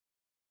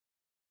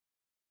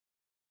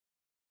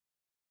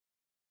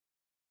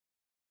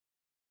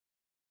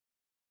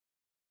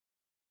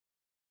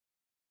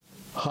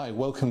Hi,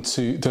 welcome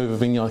to Dover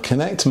Vineyard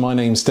Connect. My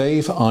name's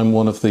Dave. I'm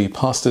one of the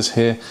pastors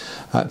here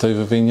at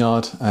Dover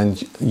Vineyard,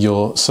 and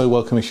you're so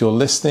welcome. If you're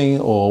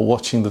listening or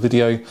watching the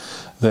video,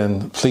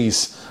 then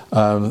please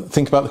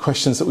think about the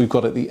questions that we've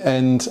got at the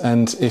end,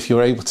 and if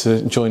you're able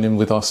to join in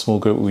with our small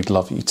group, we'd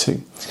love you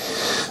to.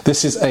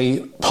 This is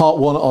a part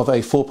one of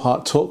a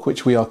four-part talk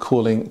which we are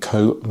calling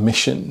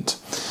Co-Missioned.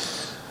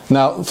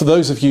 Now, for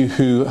those of you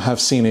who have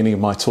seen any of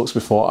my talks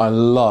before, I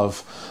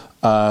love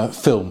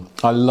film.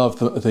 I love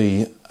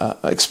the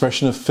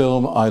expression of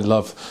film. I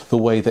love the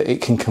way that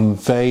it can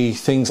convey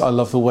things. I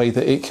love the way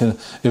that it can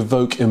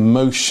evoke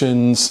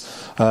emotions,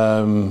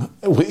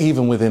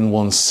 even within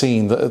one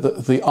scene.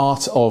 The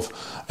art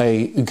of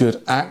a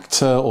good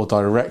actor or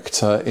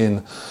director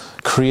in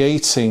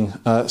creating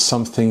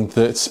something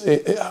that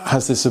it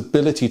has this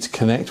ability to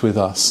connect with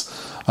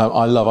us.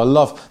 I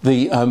love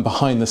the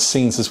behind the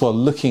scenes as well,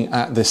 looking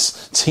at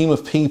this team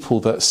of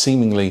people that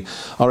seemingly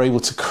are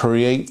able to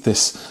create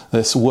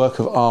this work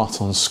of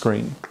art on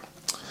screen.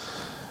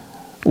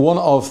 One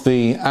of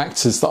the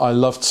actors that I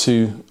love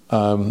to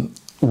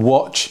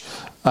watch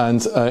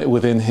and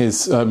within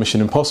his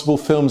Mission Impossible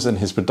films and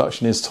his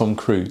production is Tom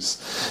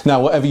Cruise.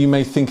 Now, whatever you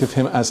may think of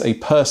him as a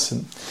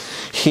person,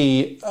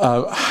 he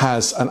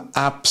has an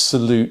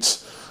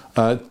absolute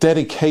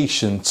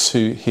dedication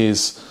to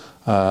his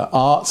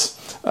art,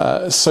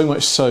 so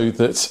much so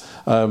that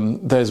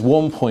there's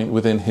one point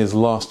within his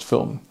last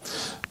film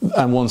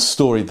and one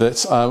story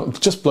that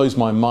just blows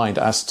my mind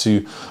as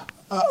to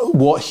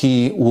what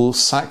he will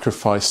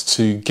sacrifice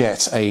to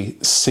get a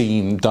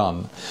scene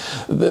done.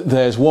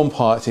 There's one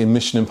part in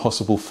Mission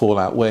Impossible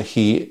Fallout where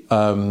he,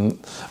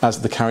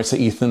 as the character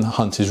Ethan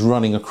Hunt, is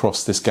running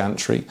across this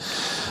gantry.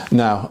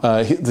 Now,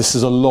 this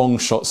is a long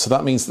shot, so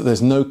that means that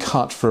there's no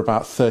cut for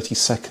about 30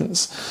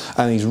 seconds,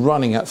 and he's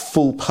running at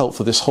full pelt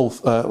for this whole,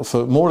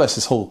 for more or less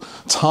this whole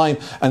time,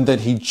 and then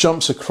he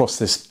jumps across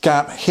this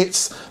gap,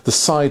 hits the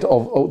side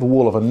of the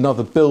wall of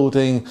another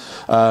building.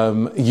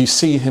 You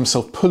see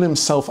himself pull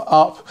himself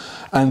up,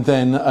 and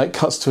then it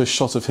cuts to a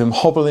shot of him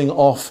hobbling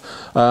off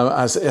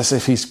as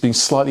if he's been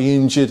slightly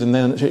injured, and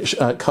then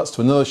it cuts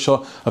to another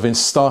shot of him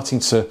starting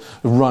to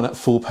run at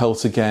full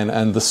pelt again,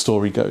 and the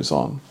story goes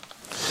on.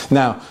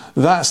 Now,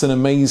 that's an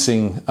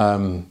amazing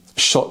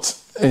shot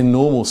in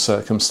normal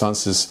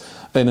circumstances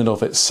in and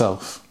of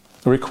itself.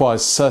 It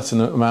requires a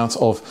certain amount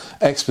of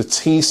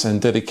expertise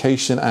and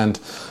dedication and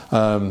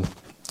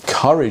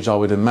courage, I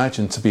would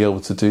imagine, to be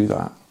able to do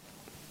that.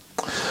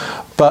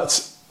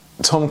 But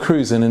Tom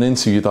Cruise, in an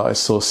interview that I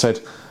saw, said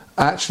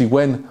actually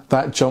when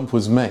that jump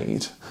was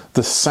made,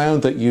 the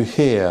sound that you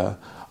hear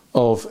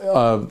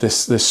of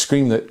this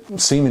scream that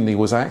seemingly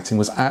was acting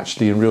was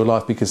actually in real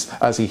life, because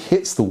as he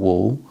hits the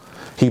wall,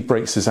 he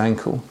breaks his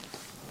ankle.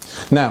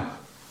 Now,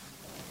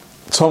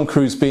 Tom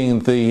Cruise being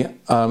the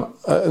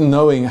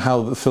knowing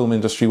how the film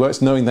industry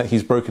works, knowing that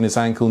he's broken his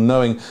ankle,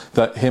 knowing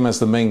that him as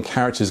the main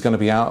character is going to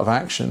be out of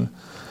action,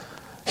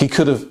 he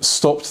could have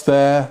stopped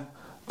there.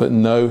 But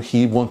no,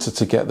 he wanted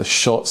to get the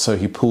shot, so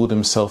he pulled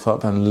himself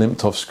up and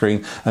limped off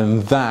screen.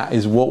 And that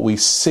is what we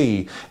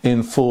see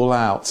in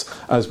Fallout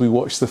as we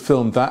watch the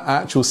film. That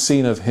actual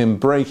scene of him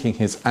breaking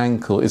his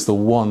ankle is the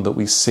one that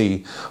we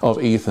see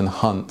of Ethan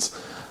Hunt.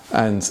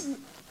 And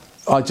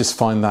I just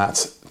find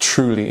that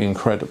truly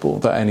incredible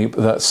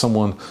that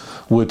someone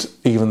would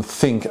even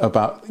think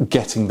about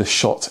getting the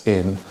shot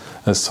in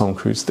as Tom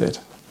Cruise did.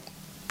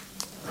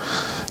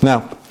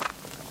 Now,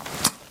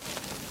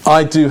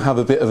 I do have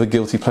a bit of a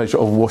guilty pleasure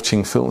of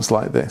watching films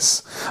like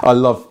this. I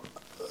love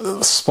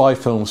spy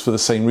films for the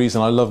same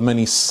reason. I love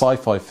many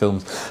sci-fi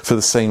films for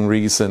the same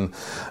reason.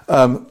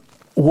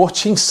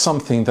 Watching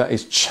something that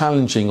is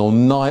challenging or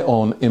nigh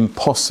on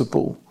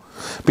impossible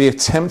be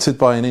attempted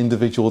by an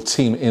individual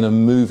team in a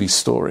movie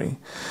story,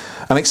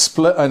 and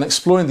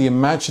exploring the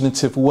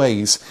imaginative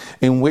ways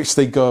in which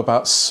they go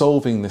about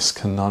solving this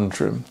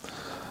conundrum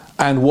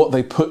and what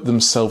they put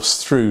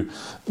themselves through.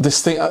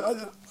 This thing,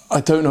 I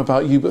don't know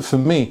about you, but for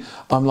me,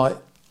 I'm like,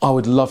 I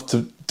would love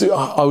to do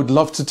that. I'd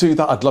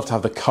love to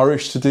have the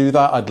courage to do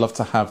that. I'd love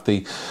to have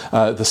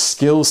the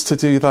skills to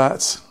do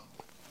that.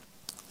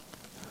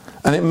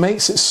 And it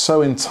makes it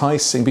so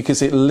enticing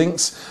because it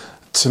links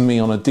to me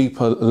on a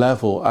deeper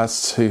level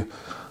as to,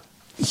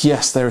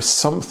 yes, there is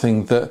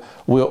something that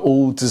we're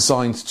all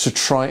designed to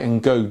try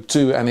and go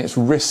do, and it's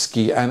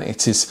risky, and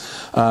it is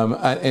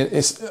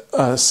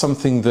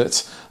something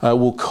that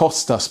will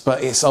cost us,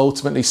 but it's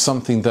ultimately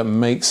something that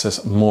makes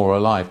us more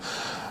alive.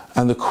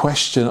 And the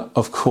question,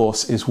 of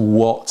course, is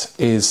what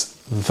is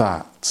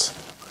that?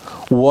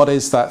 What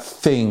is that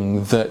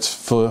thing that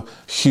for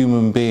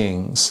human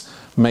beings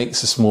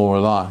makes us more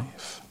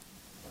alive?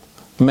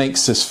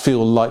 Makes us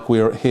feel like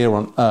we're here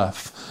on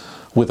earth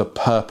with a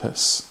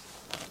purpose?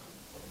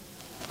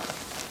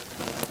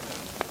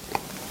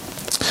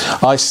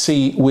 I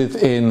see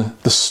within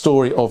the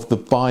story of the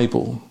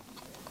Bible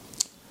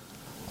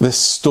this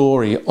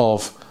story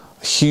of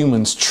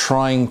humans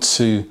trying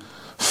to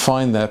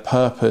find their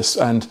purpose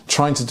and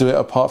trying to do it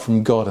apart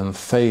from God and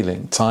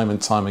failing time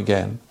and time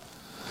again.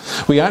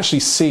 We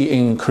actually see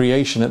in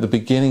creation at the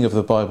beginning of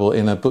the Bible,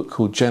 in a book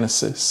called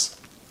Genesis,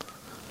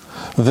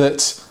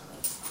 that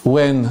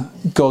when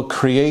God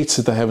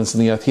created the heavens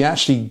and the earth, he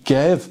actually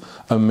gave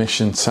a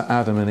mission to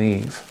Adam and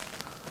Eve.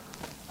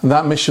 And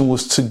that mission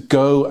was to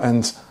go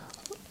and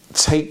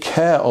take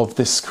care of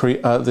this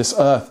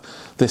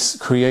earth, this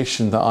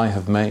creation that I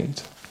have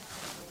made.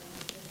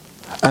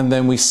 And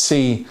then we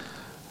see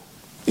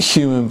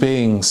human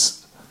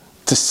beings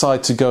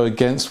decide to go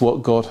against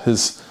what God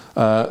has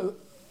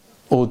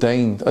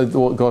ordained,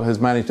 what God has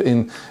managed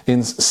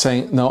in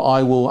saying, no,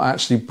 I will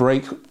actually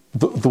break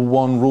the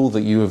one rule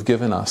that you have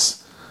given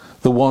us,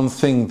 the one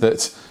thing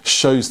that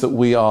shows that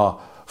we are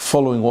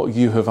following what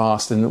you have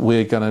asked, and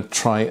we're going to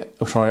try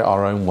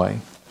our own way.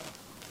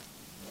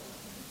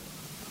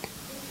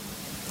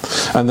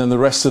 And then the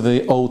rest of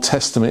the Old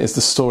Testament is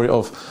the story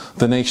of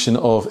the nation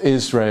of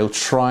Israel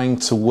trying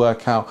to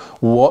work out,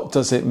 what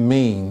does it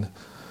mean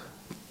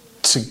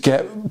to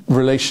get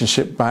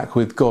relationship back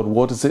with God?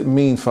 What does it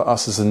mean for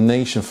us as a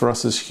nation, for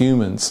us as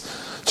humans,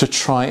 to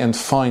try and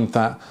find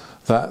that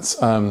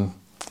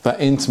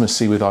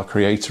intimacy with our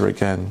Creator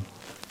again?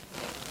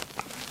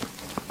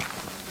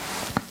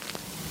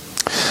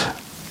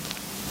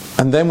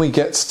 And then we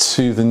get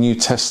to the New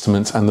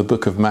Testament and the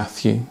book of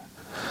Matthew,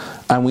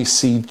 and we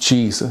see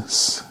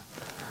Jesus.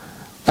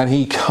 And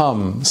he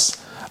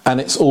comes, and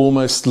it's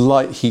almost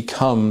like he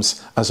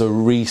comes as a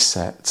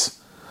reset,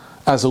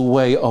 as a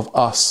way of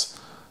us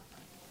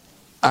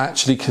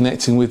actually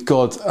connecting with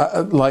God.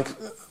 Like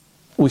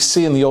we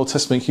see in the Old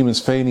Testament,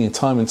 humans failing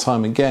time and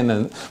time again,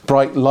 and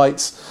bright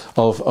lights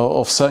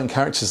of certain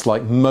characters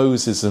like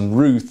Moses and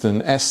Ruth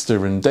and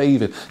Esther and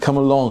David come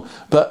along.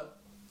 But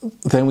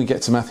then we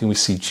get to Matthew and we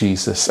see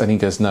Jesus, and he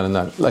goes,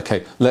 no,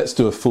 okay, let's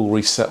do a full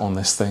reset on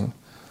this thing,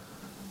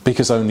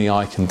 because only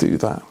I can do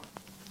that.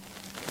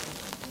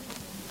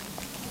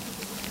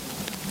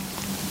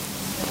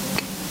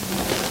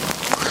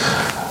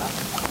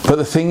 But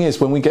the thing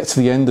is, when we get to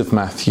the end of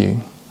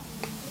Matthew,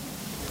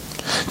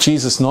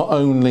 Jesus not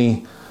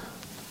only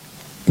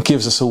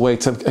gives us a way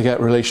to get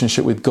a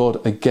relationship with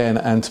God again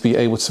and to be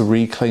able to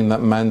reclaim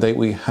that mandate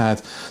we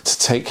had to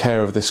take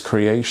care of this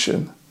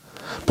creation,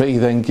 but he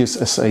then gives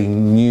us a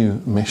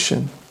new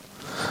mission.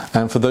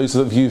 And for those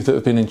of you that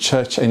have been in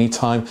church any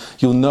time,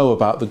 you'll know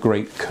about the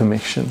Great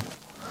Commission.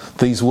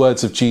 These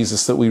words of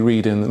Jesus that we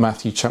read in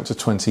Matthew chapter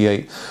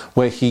 28,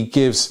 where he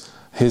gives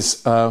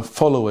his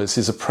followers,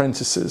 his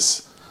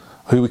apprentices,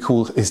 who we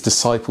call his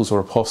disciples or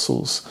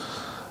apostles,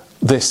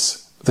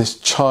 this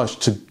charge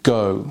to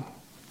go.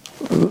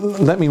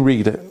 Let me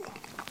read it.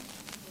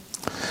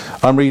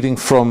 I'm reading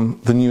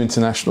from the New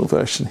International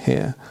Version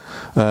here.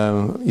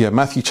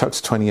 Matthew chapter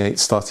 28,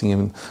 starting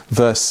in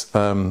verse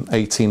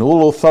 18.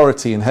 All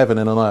authority in heaven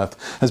and on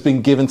earth has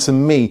been given to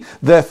me.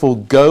 Therefore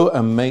go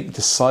and make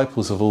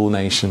disciples of all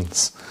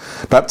nations,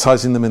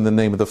 baptizing them in the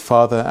name of the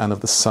Father and of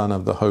the Son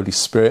and of the Holy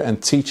Spirit,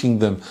 and teaching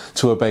them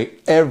to obey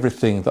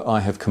everything that I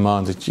have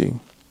commanded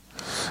you.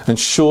 And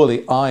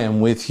surely I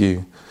am with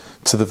you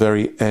to the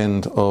very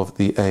end of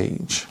the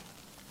age.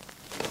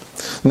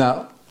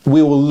 Now,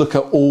 we will look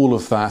at all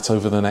of that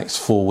over the next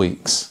 4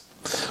 weeks.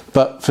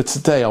 But for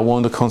today, I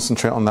want to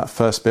concentrate on that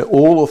first bit.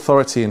 All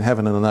authority in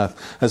heaven and on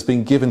earth has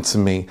been given to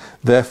me.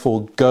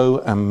 Therefore, go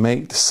and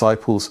make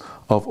disciples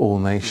of all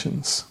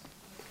nations.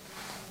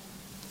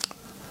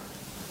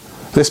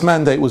 This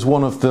mandate was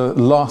one of the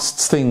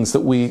last things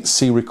that we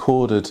see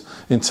recorded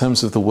in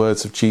terms of the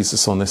words of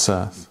Jesus on this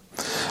earth.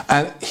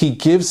 And he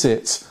gives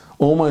it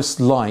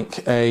almost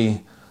like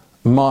a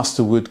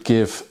master would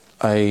give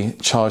a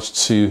charge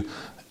to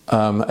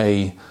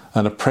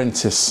an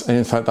apprentice. And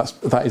in fact,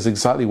 that is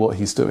exactly what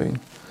he's doing.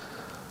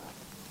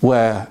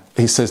 Where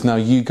he says, now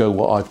you go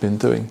what I've been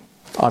doing.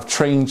 I've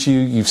trained you.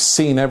 You've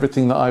seen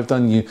everything that I've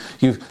done.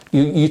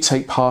 You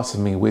take part of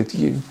me with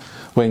you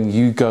when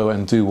you go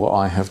and do what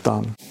I have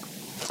done.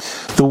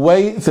 The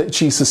way that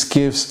Jesus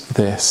gives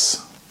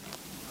this,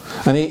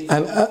 and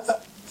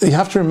you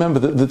have to remember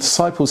that the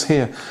disciples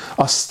here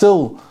are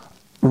still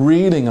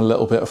reading a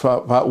little bit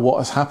about what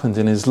has happened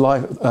in his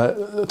life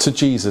to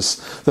Jesus.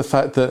 The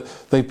fact that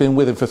they've been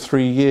with him for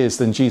 3 years,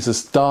 then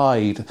Jesus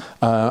died,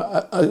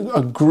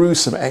 a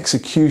gruesome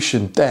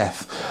execution,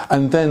 death,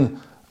 and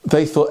then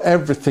they thought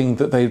everything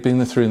that they'd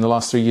been through in the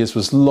last 3 years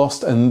was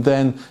lost, and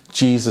then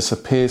Jesus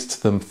appears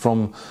to them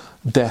from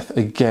death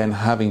again,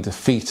 having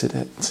defeated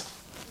it.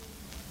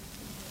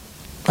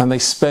 And they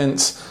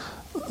spent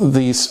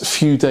these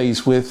few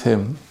days with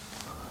him,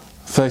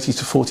 30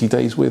 to 40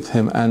 days with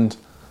him, and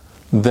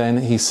then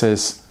he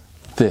says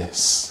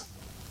this.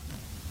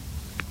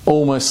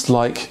 Almost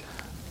like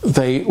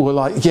they were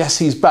like, yes,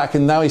 he's back,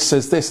 and now he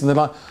says this, and they're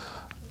like,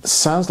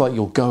 sounds like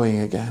you're going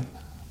again.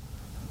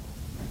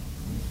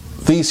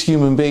 These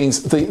human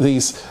beings,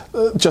 these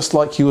just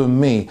like you and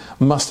me,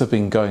 must have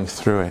been going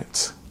through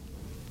it.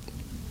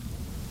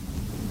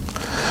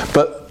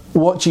 But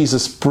what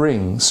Jesus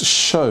brings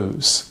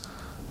shows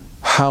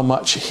how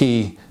much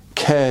he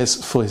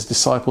cares for his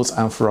disciples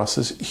and for us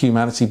as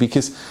humanity,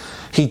 because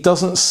he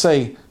doesn't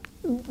say,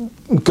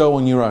 go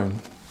on your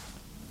own.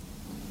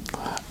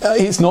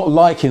 It's not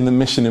like in the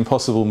Mission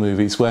Impossible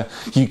movies where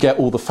you get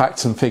all the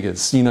facts and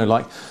figures. You know,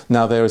 like,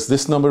 now there is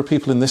this number of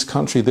people in this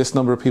country, this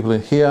number of people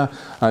in here,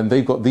 and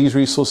they've got these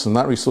resources and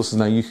that resources.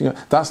 Now you can go.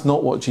 That's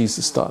not what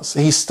Jesus does.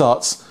 He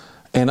starts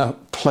in a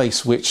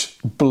place which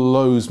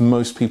blows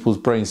most people's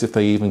brains if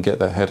they even get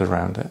their head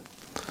around it.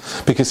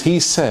 Because he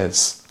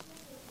says,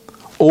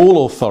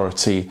 all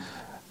authority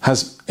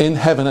has in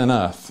heaven and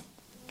earth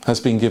has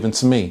been given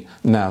to me.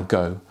 Now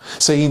go.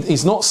 So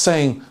he's not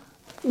saying,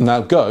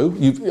 now go,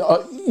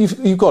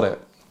 you've got it.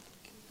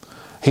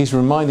 He's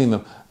reminding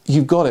them,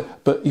 you've got it,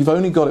 but you've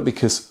only got it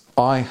because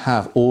I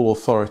have all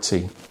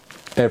authority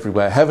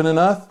everywhere. Heaven and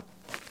earth,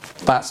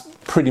 that's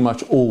pretty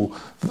much all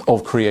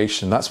of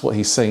creation. That's what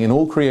he's saying. In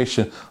all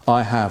creation,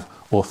 I have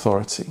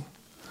authority.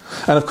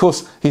 And of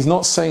course, he's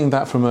not saying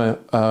that from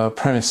a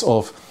premise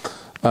of,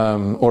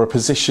 or a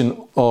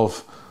position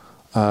of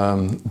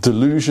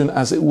delusion,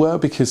 as it were,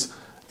 because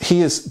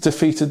he has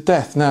defeated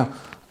death. Now,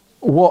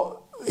 what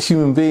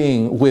human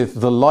being with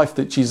the life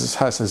that Jesus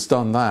has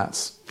done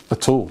that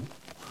at all?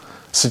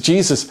 So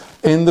Jesus,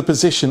 in the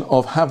position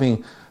of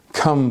having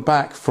come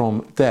back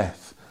from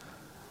death,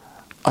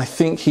 I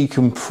think he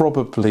can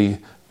probably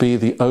be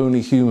the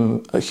only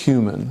human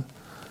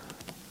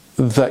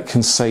that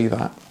can say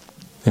that.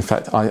 In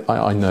fact,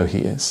 I know he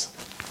is.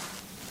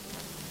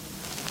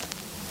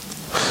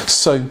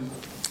 So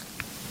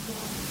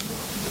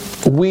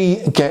we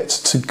get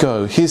to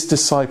go, his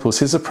disciples,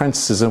 his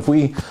apprentices, and if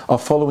we are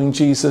following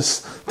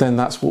Jesus, then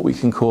that's what we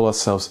can call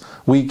ourselves.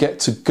 We get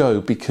to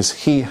go because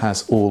he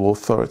has all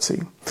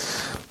authority.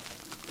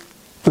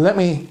 Let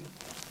me,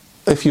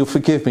 if you'll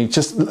forgive me,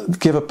 just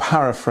give a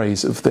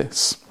paraphrase of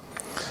this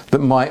that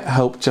might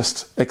help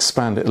just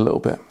expand it a little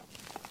bit.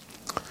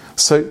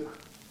 So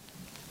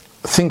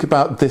think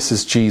about this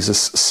as Jesus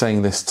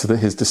saying this to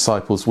his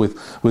disciples with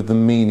the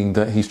meaning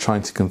that he's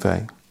trying to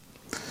convey.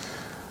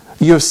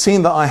 You have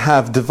seen that I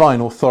have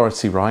divine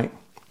authority, right?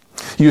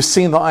 You have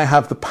seen that I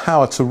have the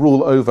power to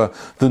rule over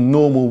the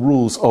normal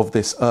rules of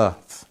this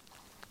earth.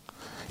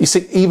 You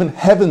see, even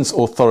heaven's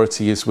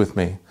authority is with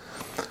me.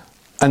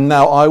 And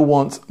now I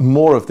want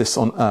more of this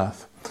on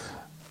earth.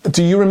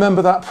 Do you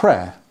remember that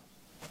prayer?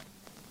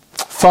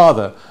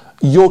 Father,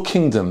 your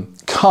kingdom,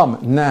 come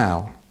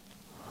now.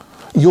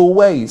 Your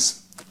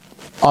ways,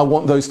 I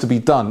want those to be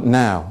done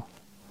now.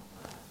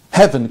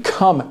 Heaven,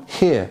 come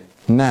here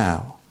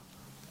now.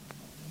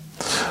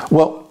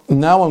 Well,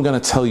 now I'm going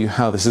to tell you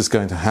how this is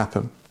going to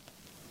happen.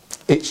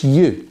 It's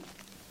you.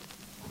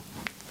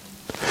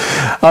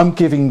 I'm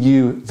giving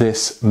you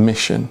this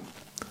mission.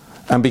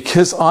 And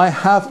because I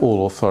have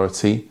all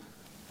authority,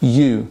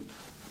 you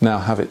now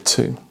have it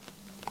too.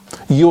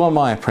 You are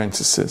my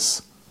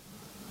apprentices.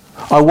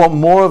 I want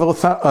more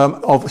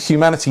of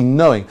humanity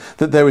knowing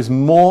that there is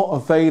more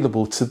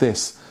available to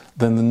this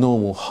than the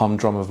normal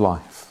humdrum of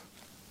life.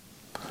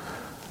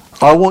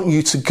 I want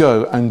you to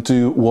go and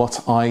do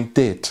what I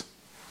did.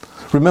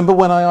 Remember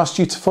when I asked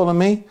you to follow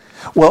me?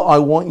 Well, I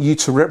want you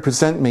to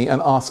represent me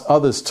and ask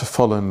others to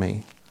follow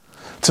me,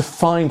 to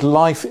find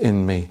life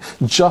in me,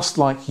 just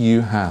like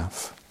you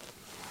have.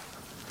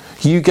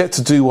 You get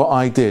to do what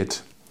I did,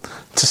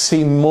 to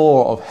see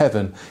more of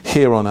heaven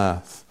here on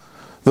earth,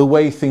 the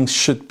way things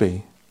should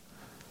be,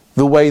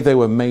 the way they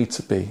were made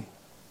to be.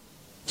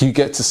 You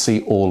get to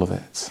see all of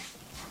it.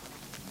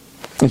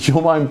 Is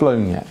your mind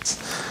blown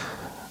yet?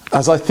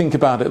 As I think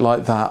about it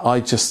like that,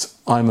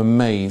 I'm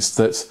amazed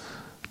that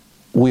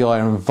we are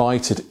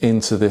invited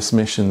into this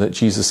mission that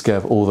Jesus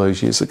gave all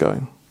those years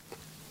ago.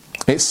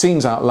 It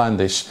seems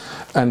outlandish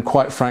and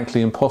quite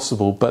frankly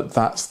impossible, but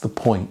that's the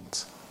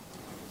point.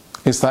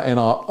 It's that in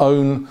our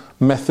own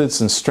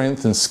methods and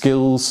strength and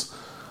skills,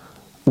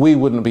 we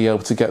wouldn't be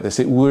able to get this.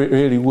 It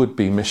really would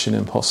be mission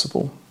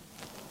impossible.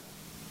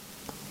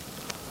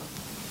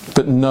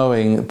 But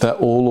knowing that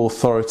all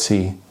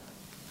authority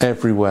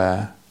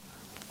everywhere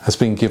has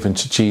been given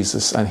to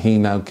Jesus, and he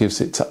now gives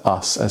it to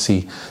us as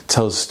he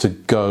tells us to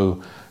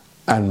go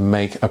and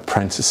make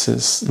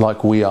apprentices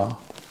like we are.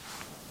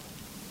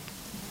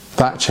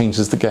 That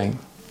changes the game.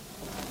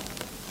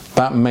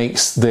 That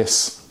makes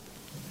this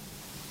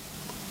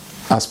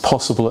as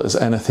possible as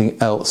anything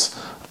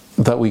else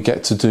that we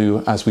get to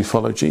do as we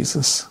follow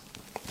Jesus.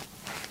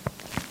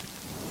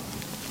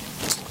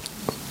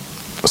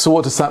 So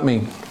what does that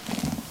mean?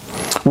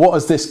 What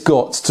has this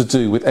got to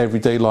do with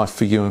everyday life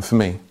for you and for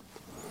me?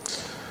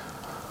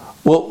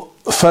 Well,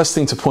 first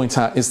thing to point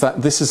out is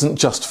that this isn't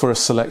just for a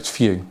select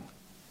few.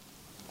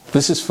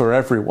 This is for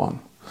everyone.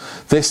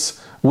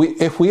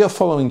 If we are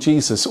following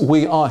Jesus,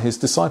 we are his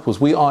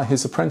disciples. We are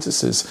his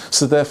apprentices.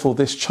 So therefore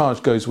this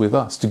charge goes with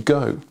us to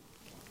go.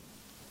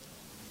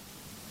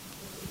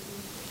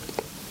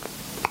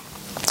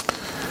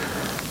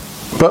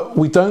 But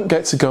we don't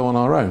get to go on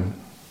our own.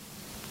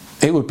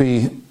 It would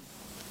be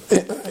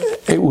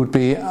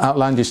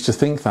outlandish to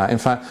think that. In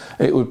fact,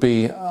 it would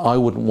be, I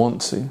wouldn't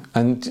want to.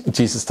 And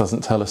Jesus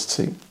doesn't tell us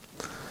to.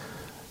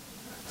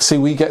 See,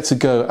 we get to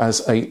go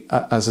as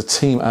a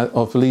team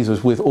of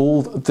believers with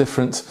all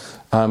different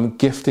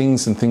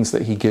giftings and things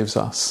that he gives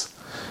us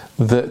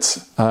that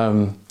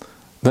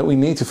that we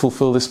need to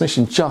fulfill this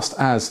mission, just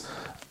as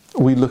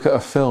we look at a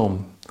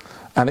film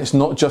and it's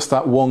not just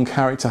that one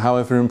character,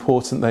 however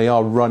important they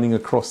are, running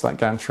across that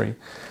gantry.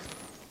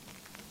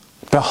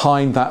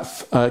 Behind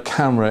that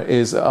camera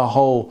is a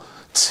whole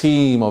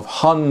team of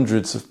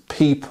hundreds of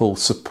people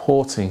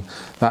supporting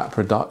that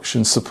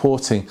production,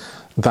 supporting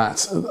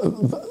that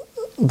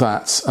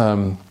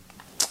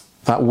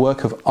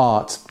work of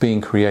art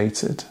being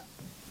created.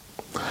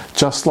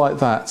 Just like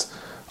that,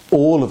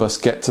 all of us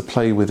get to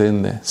play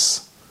within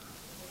this.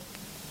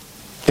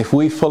 If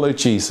we follow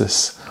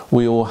Jesus,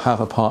 we all have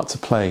a part to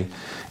play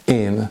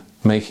in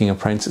making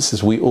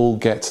apprentices. We all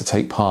get to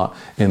take part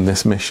in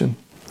this mission.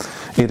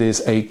 It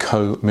is a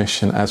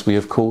co-mission, as we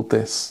have called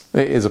this.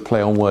 It is a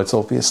play on words,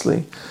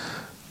 obviously,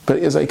 but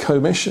it is a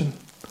co-mission.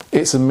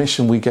 It's a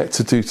mission we get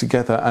to do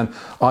together, and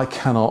I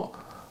cannot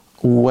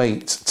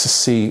wait to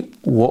see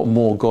what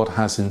more God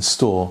has in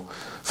store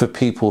for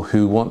people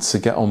who want to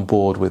get on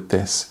board with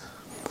this,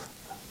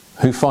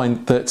 who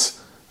find that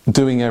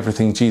doing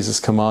everything Jesus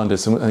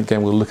commanded, and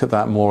again we'll look at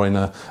that more in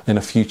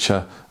a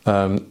future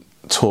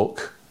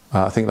talk.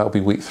 I think that'll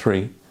be week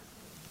 3,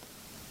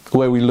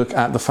 where we look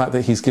at the fact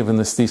that He's given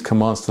us these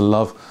commands to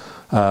love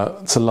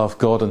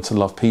God and to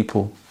love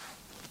people.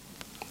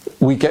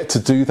 We get to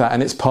do that,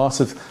 and it's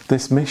part of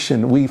this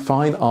mission. We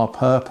find our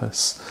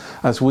purpose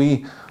as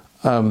we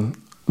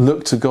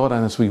look to God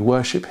and as we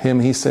worship Him.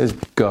 He says,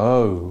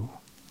 "Go,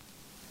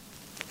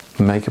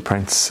 make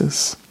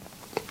apprentices."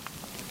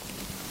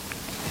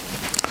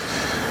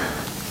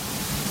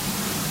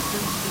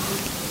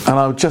 And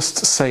I'll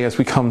just say, as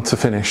we come to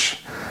finish,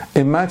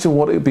 imagine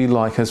what it would be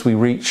like as we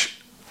reach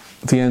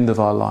the end of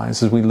our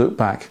lives, as we look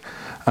back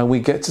and we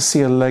get to see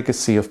a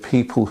legacy of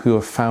people who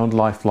have found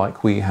life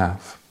like we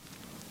have,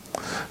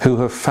 who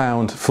have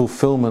found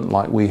fulfillment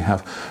like we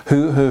have,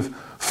 who have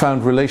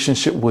found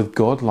relationship with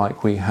God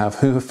like we have,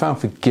 who have found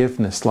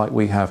forgiveness like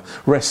we have,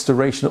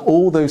 restoration,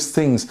 all those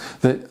things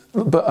that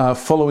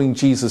following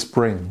Jesus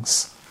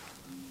brings,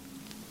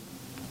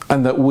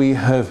 and that we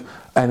have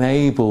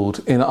enabled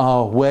in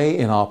our way,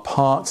 in our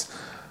part,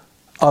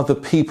 other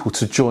people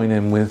to join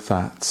in with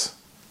that.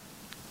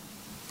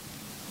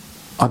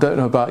 I don't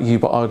know about you,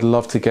 but I would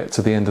love to get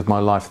to the end of my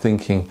life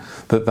thinking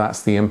that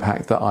that's the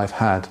impact that I've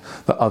had,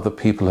 that other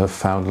people have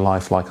found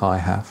life like I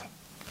have.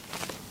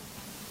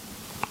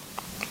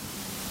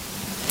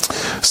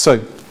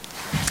 So,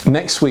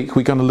 next week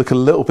we're going to look a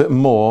little bit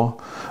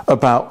more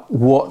about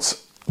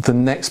what the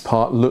next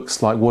part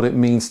looks like, what it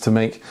means to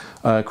make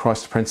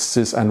Christ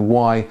apprentices, and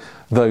why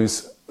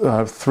those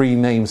 3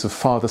 names of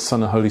Father,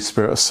 Son and Holy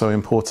Spirit are so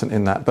important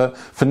in that. But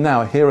for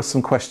now, here are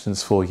some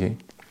questions for you.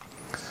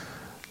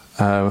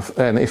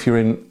 And if you're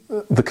in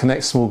the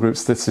Connect small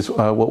groups, this is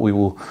what we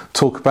will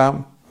talk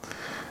about.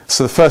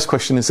 So the first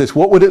question is this: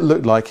 what would it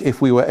look like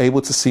if we were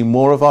able to see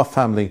more of our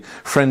family,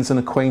 friends and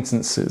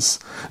acquaintances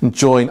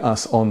join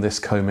us on this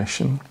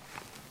co-mission?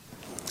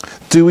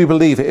 Do we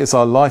believe it is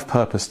our life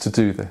purpose to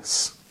do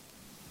this?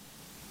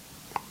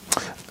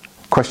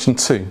 Question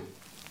 2.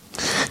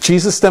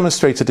 Jesus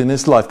demonstrated in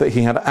his life that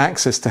he had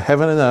access to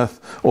heaven and earth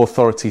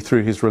authority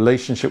through his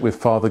relationship with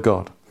Father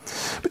God.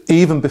 But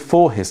even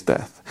before his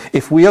death,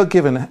 if we are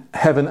given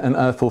heaven and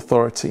earth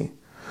authority,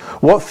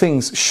 what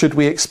things should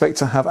we expect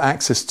to have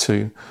access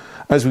to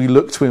as we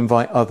look to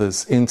invite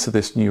others into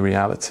this new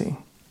reality?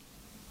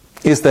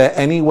 Is there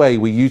any way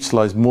we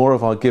utilize more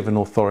of our given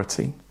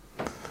authority,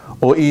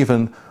 or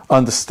even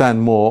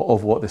understand more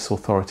of what this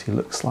authority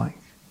looks like?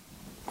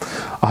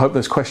 I hope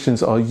those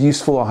questions are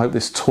useful. I hope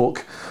this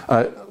talk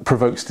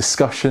provokes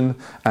discussion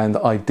and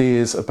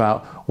ideas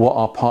about what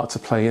our part to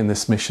play in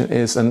this mission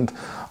is, and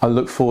I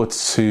look forward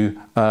to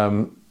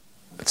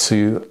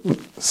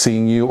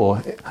seeing you,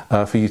 or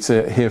for you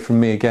to hear from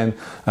me again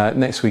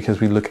next week as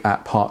we look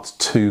at part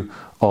 2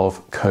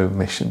 of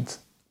Co-Missioned.